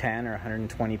 110 or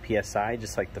 120 psi,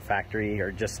 just like the factory,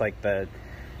 or just like the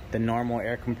normal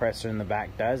air compressor in the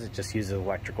back does. It just uses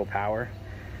electrical power.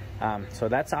 So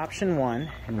that's option 1,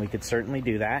 and we could certainly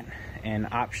do that. And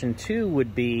option 2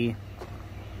 would be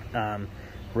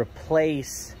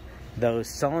replace those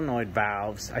solenoid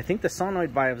valves. I think the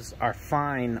solenoid valves are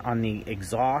fine on the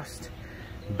exhaust,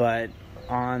 but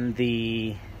on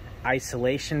the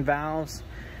isolation valves,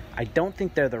 I don't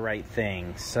think they're the right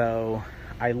thing. So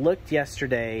I looked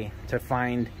yesterday to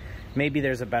find maybe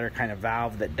there's a better kind of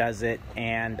valve that does it,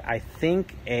 and I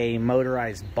think a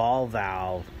motorized ball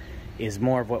valve is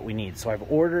more of what we need. So I've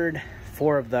ordered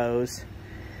 4 of those,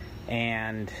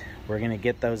 and we're gonna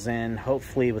get those in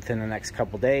hopefully within the next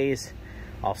couple days.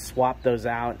 I'll swap those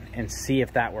out and see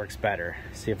if that works better,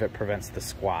 see if it prevents the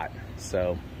squat.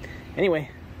 So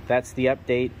anyway, that's the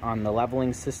update on the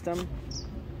leveling system.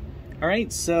 All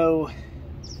right, so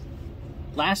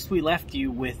last we left you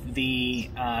with the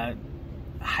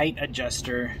height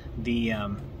adjuster, the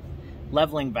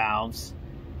leveling valves.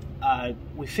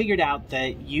 We figured out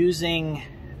that using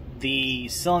the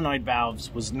solenoid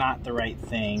valves was not the right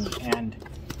thing, and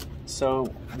so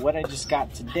what I just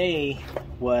got today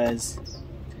was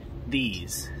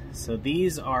these. So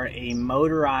these are a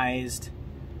motorized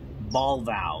ball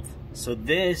valve. So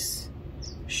this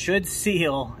should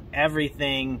seal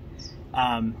everything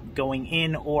going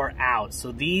in or out.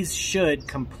 So these should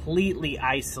completely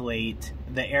isolate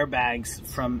the airbags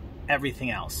from everything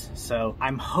else. So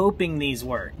I'm hoping these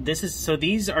work. So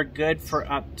these are good for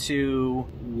up to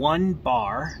 1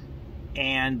 bar,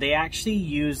 and they actually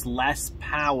use less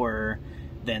power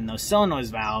than those solenoid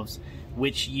valves,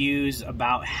 which use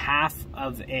about half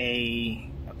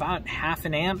an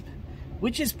amp,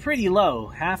 which is pretty low.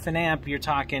 Half an amp, you're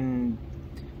talking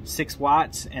 6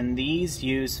 watts, and these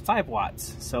use 5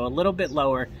 watts, so a little bit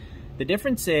lower. The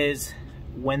difference is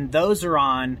when those are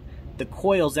on, the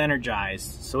coil's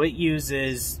energized, so it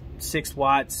uses 6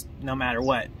 watts no matter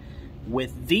what.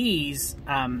 With these,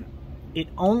 it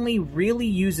only really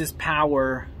uses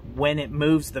power when it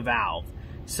moves the valve.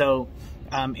 So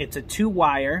it's a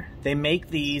 2-wire. They make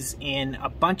these in a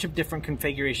bunch of different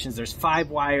configurations. There's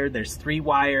 5-wire, there's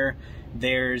 3-wire,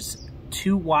 there's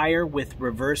 2-wire with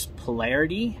reverse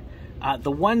polarity.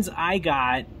 The ones I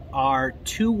got are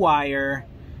 2-wire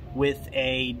with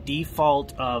a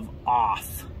default of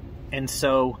off. And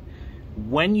so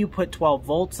when you put 12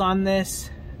 volts on this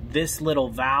little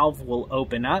valve will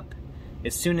open up.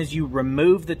 As soon as you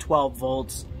remove the 12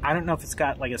 volts, I don't know if it's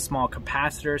got like a small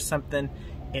capacitor or something,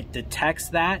 it detects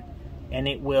that, and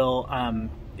it will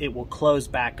close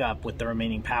back up with the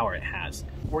remaining power it has.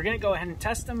 We're gonna go ahead and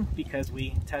test them because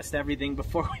we test everything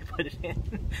before we put it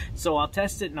in. So I'll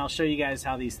test it and I'll show you guys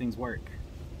how these things work.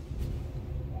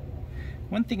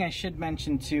 One thing I should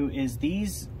mention too is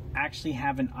these actually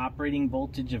have an operating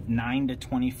voltage of 9 to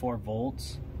 24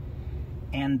 volts.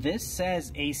 And this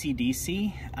says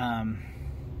AC/DC.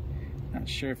 Not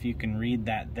sure if you can read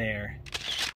that there.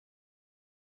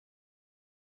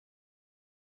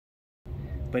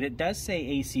 But it does say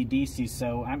AC/DC,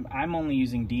 so I'm only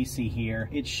using DC here.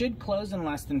 It should close in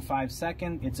less than 5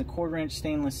 seconds. It's a 1/4-inch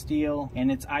stainless steel, and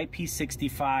it's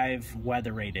IP65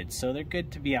 weather rated, so they're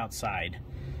good to be outside.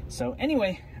 So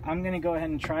anyway, I'm gonna go ahead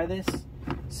and try this.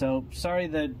 So sorry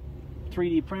the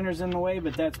 3D printer's in the way,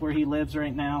 but that's where he lives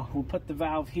right now. We'll put the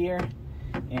valve here,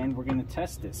 and we're gonna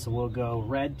test it. So we'll go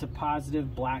red to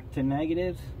positive, black to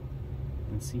negative,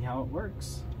 and see how it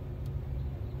works.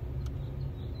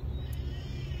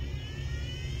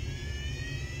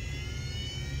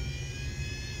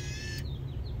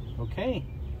 Okay,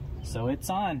 so it's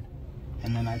on,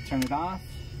 and then I turn it off,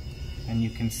 and you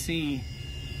can see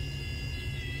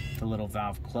the little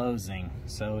valve closing.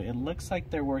 So it looks like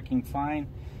they're working fine.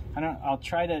 I'll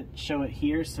try to show it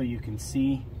here so you can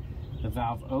see the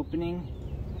valve opening.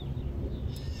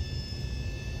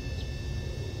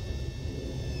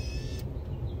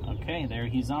 Okay, there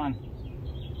he's on.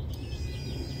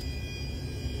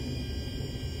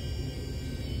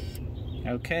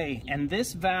 Okay, and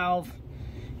this valve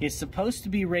is supposed to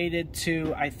be rated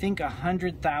to, I think,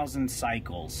 100,000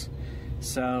 cycles.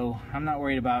 So I'm not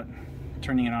worried about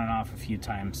turning it on and off a few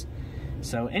times.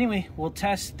 So anyway, we'll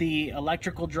test the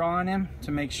electrical draw on him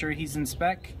to make sure he's in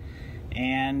spec.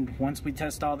 And once we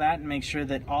test all that and make sure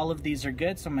that all of these are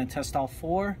good, so I'm gonna test all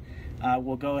 4,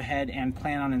 we'll go ahead and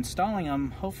plan on installing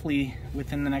them, hopefully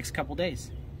within the next couple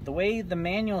days. The way the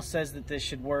manual says that this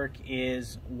should work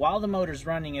is while the motor's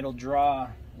running, it'll draw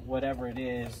whatever it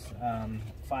is,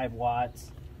 5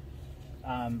 watts.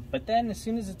 But then as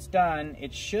soon as it's done,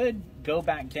 it should go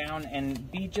back down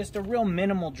and be just a real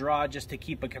minimal draw just to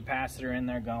keep a capacitor in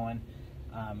there going.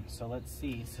 So let's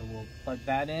see. So we'll plug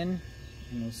that in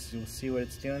and we'll see what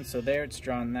it's doing. So there, it's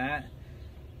drawing that.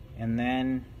 And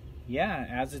then, yeah,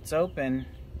 as it's open,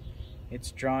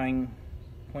 it's drawing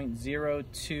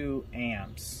 0.02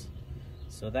 amps.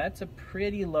 So that's a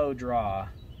pretty low draw.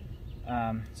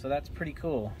 So that's pretty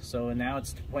cool. So now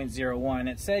it's 0.01.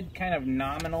 It said kind of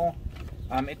nominal.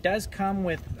 It does come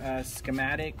with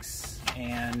schematics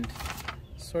and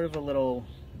sort of a little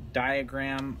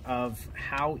diagram of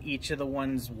how each of the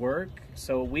ones work.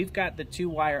 So we've got the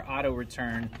 2-wire auto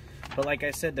return, but like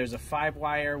I said, there's a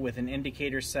 5-wire with an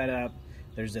indicator setup,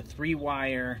 there's a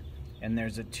 3-wire, and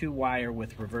there's a 2-wire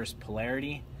with reverse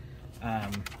polarity.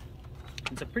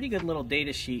 It's a pretty good little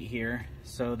data sheet here.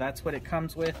 So that's what it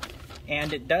comes with.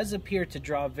 And it does appear to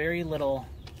draw very little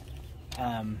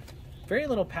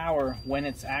power when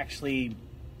it's actually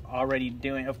already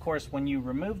doing. Of course, when you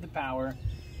remove the power,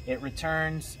 it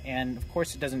returns, and of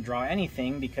course it doesn't draw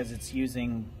anything because it's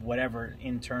using whatever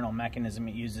internal mechanism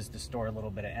it uses to store a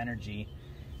little bit of energy.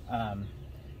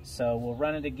 So we'll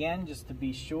run it again just to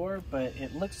be sure, but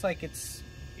it looks like it's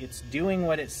doing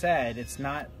what it said.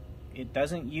 It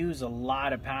doesn't use a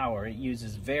lot of power. It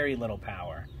uses very little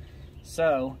power.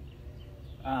 So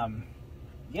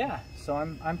yeah, so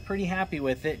I'm pretty happy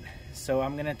with it. So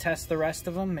I'm gonna test the rest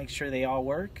of them, make sure they all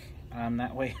work.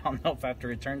 That way I'll know if I have to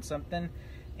return something.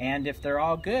 And if they're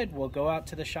all good, we'll go out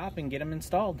to the shop and get them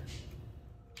installed.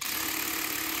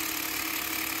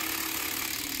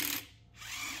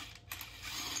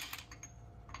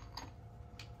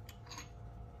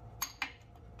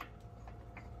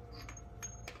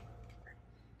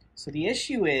 So the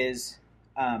issue is,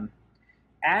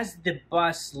 as the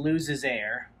bus loses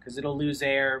air, because it'll lose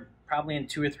air probably in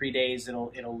 2 or 3 days,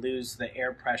 it'll lose the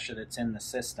air pressure that's in the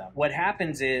system. What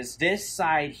happens is this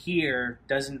side here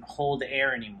doesn't hold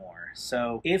air anymore.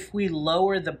 So if we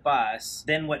lower the bus,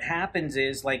 then what happens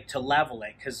is, like, to level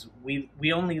it, because we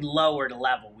only lower to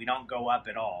level, we don't go up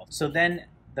at all. So then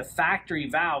the factory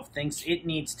valve thinks it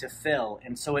needs to fill,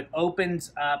 and so it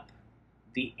opens up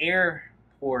the air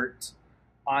port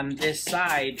on this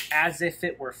side as if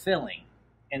it were filling.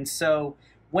 And so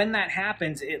when that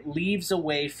happens, it leaves a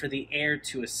way for the air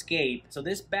to escape. So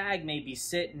this bag may be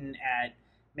sitting at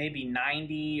maybe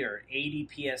 90 or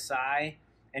 80 psi,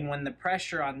 and when the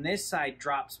pressure on this side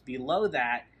drops below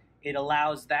that, it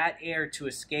allows that air to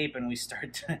escape, and we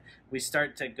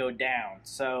start to go down.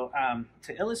 So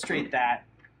to illustrate that,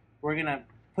 we're gonna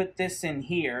put this in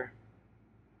here,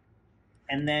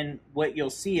 and then what you'll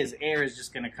see is air is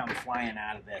just going to come flying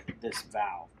out of this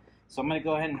valve. So I'm going to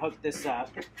go ahead and hook this up,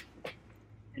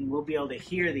 and we'll be able to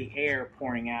hear the air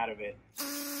pouring out of it.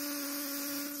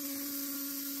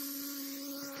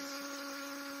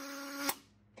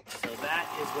 So that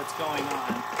is what's going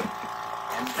on,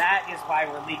 and that is why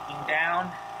we're leaking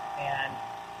down, and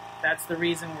that's the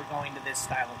reason we're going to this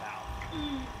style of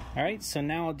valve. All right, so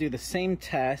now I'll do the same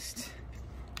test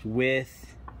with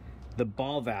the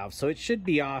ball valve. So it should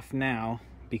be off now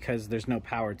because there's no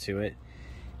power to it,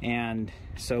 and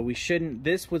so we shouldn't,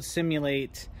 this would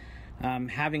simulate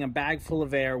having a bag full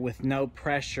of air with no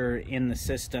pressure in the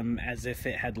system, as if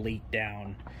it had leaked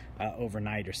down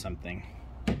overnight or something.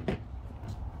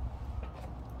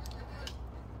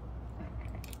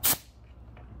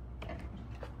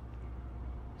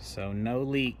 So no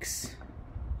leaks.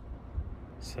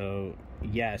 So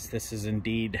yes, this is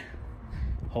indeed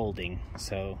holding,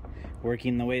 so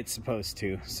working the way it's supposed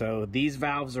to. So these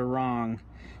valves are wrong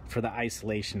for the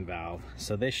isolation valve,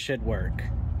 so this should work.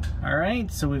 All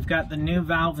right, so we've got the new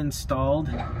valve installed,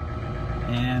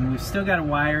 and we've still got to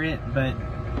wire it, but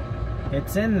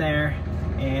it's in there,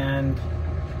 and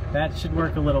that should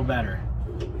work a little better.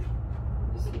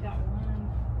 See that one?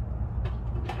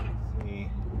 See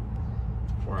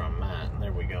where I'm at.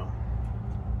 There we go.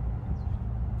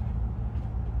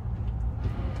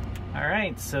 All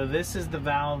right, so this is the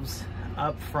valves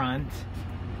up front.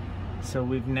 So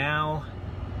we've now,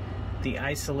 the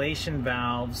isolation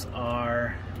valves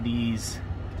are these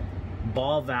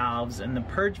ball valves, and the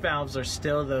purge valves are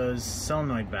still those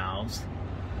solenoid valves.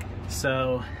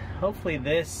 So hopefully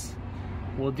this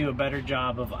will do a better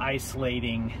job of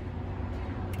isolating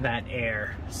that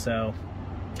air. So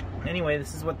anyway,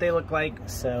 this is what they look like.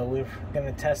 So we're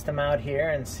gonna test them out here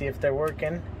and see if they're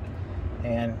working,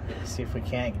 and see if we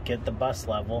can't get the bus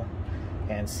level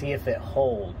and see if it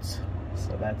holds.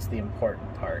 So that's the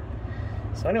important part.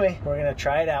 So anyway, we're gonna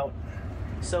try it out.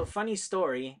 So funny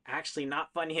story, actually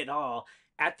not funny at all.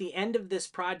 At the end of this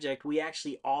project, we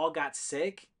actually all got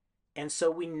sick, and so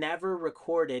we never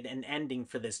recorded an ending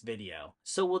for this video.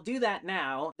 So we'll do that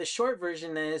now. The short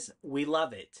version is, we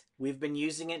love it. We've been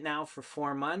using it now for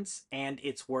 4 months, and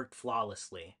it's worked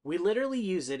flawlessly. We literally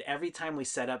use it every time we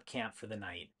set up camp for the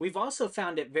night. We've also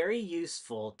found it very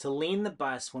useful to lean the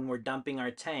bus when we're dumping our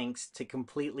tanks to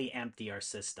completely empty our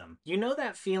system. You know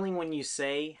that feeling when you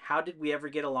say, how did we ever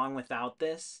get along without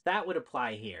this? That would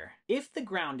apply here. If the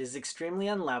ground is extremely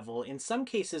unlevel, in some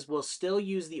cases we'll still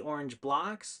use the orange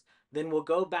blocks, then we'll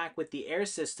go back with the air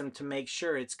system to make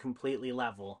sure it's completely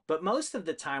level. But most of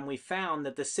the time we found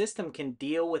that the system can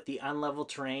deal with the unlevel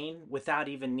terrain without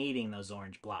even needing those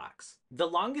orange blocks. The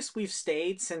longest we've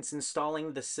stayed since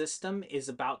installing the system is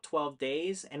about 12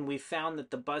 days, and we found that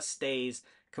the bus stays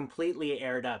completely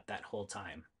aired up that whole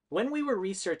time. When we were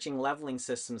researching leveling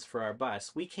systems for our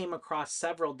bus, we came across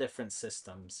several different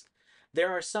systems. There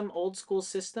are some old school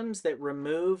systems that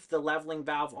remove the leveling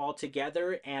valve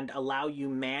altogether and allow you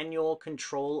manual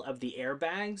control of the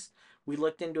airbags. We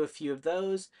looked into a few of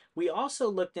those. We also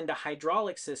looked into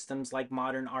hydraulic systems like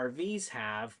modern RVs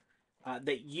have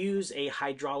that use a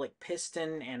hydraulic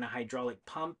piston and a hydraulic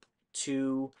pump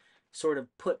to sort of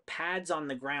put pads on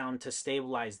the ground to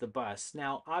stabilize the bus.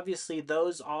 Now, obviously,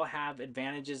 those all have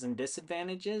advantages and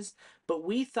disadvantages, but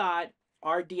we thought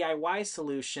our DIY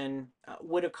solution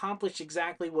would accomplish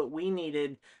exactly what we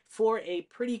needed for a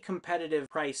pretty competitive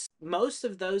price. Most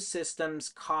of those systems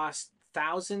cost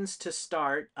thousands to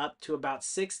start, up to about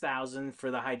 $6,000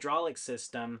 for the hydraulic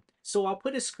system. So I'll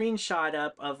put a screenshot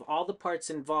up of all the parts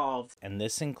involved. And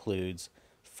this includes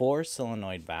 4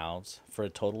 solenoid valves for a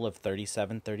total of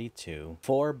 $37.32,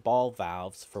 4 ball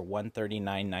valves for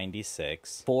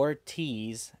 $139.96, 4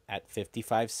 T's at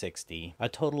 $55.60, a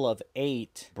total of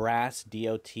 8 brass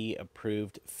DOT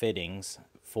approved fittings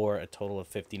for a total of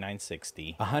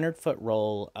 $59.60, a 100-foot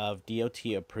roll of DOT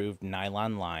approved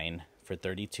nylon line for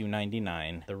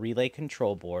 $32.99, the relay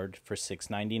control board for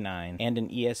 $6.99, and an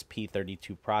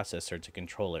ESP32 processor to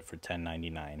control it for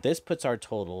 $10.99. This puts our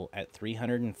total at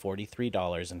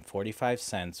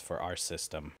 $343.45 for our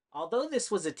system. Although this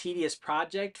was a tedious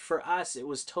project, for us it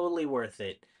was totally worth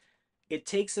it. It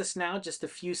takes us now just a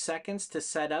few seconds to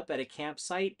set up at a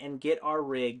campsite and get our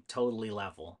rig totally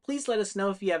level. Please let us know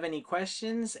if you have any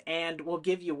questions, and we'll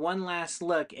give you one last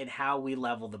look at how we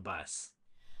level the bus.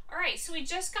 All right, so we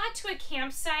just got to a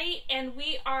campsite and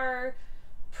we are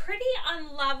pretty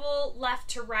unlevel left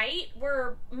to right.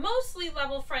 We're mostly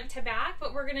level front to back,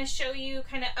 but we're gonna show you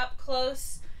kind of up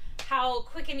close how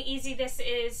quick and easy this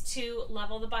is to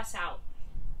level the bus out.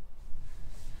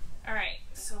 All right,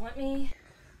 so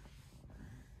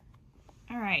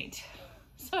all right,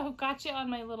 so I've got you on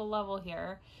my little level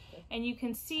here, and you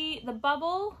can see the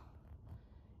bubble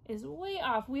is way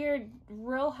off. We're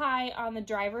real high on the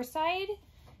driver's side.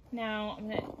 Now I'm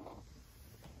gonna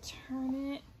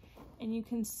turn it, and you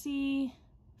can see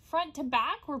front to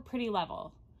back, we're pretty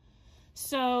level.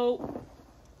 So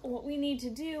what we need to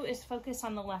do is focus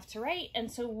on the left to right,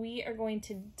 and so we are going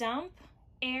to dump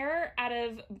air out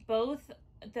of both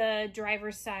the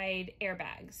driver's side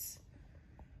airbags.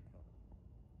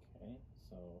 Okay,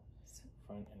 so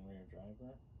front and rear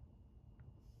driver.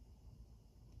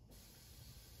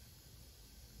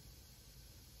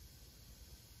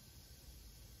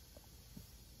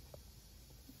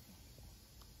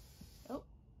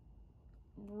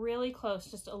 Really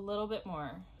close, just a little bit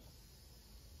more.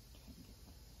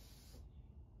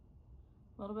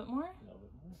 A little bit more? A little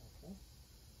bit more, okay.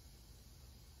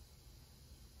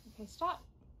 Okay, stop.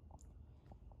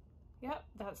 Yep,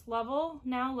 that's level.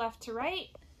 Now left to right.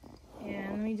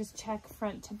 And let me just check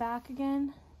front to back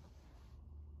again.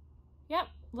 Yep,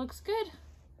 looks good.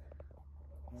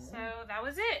 So that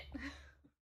was it.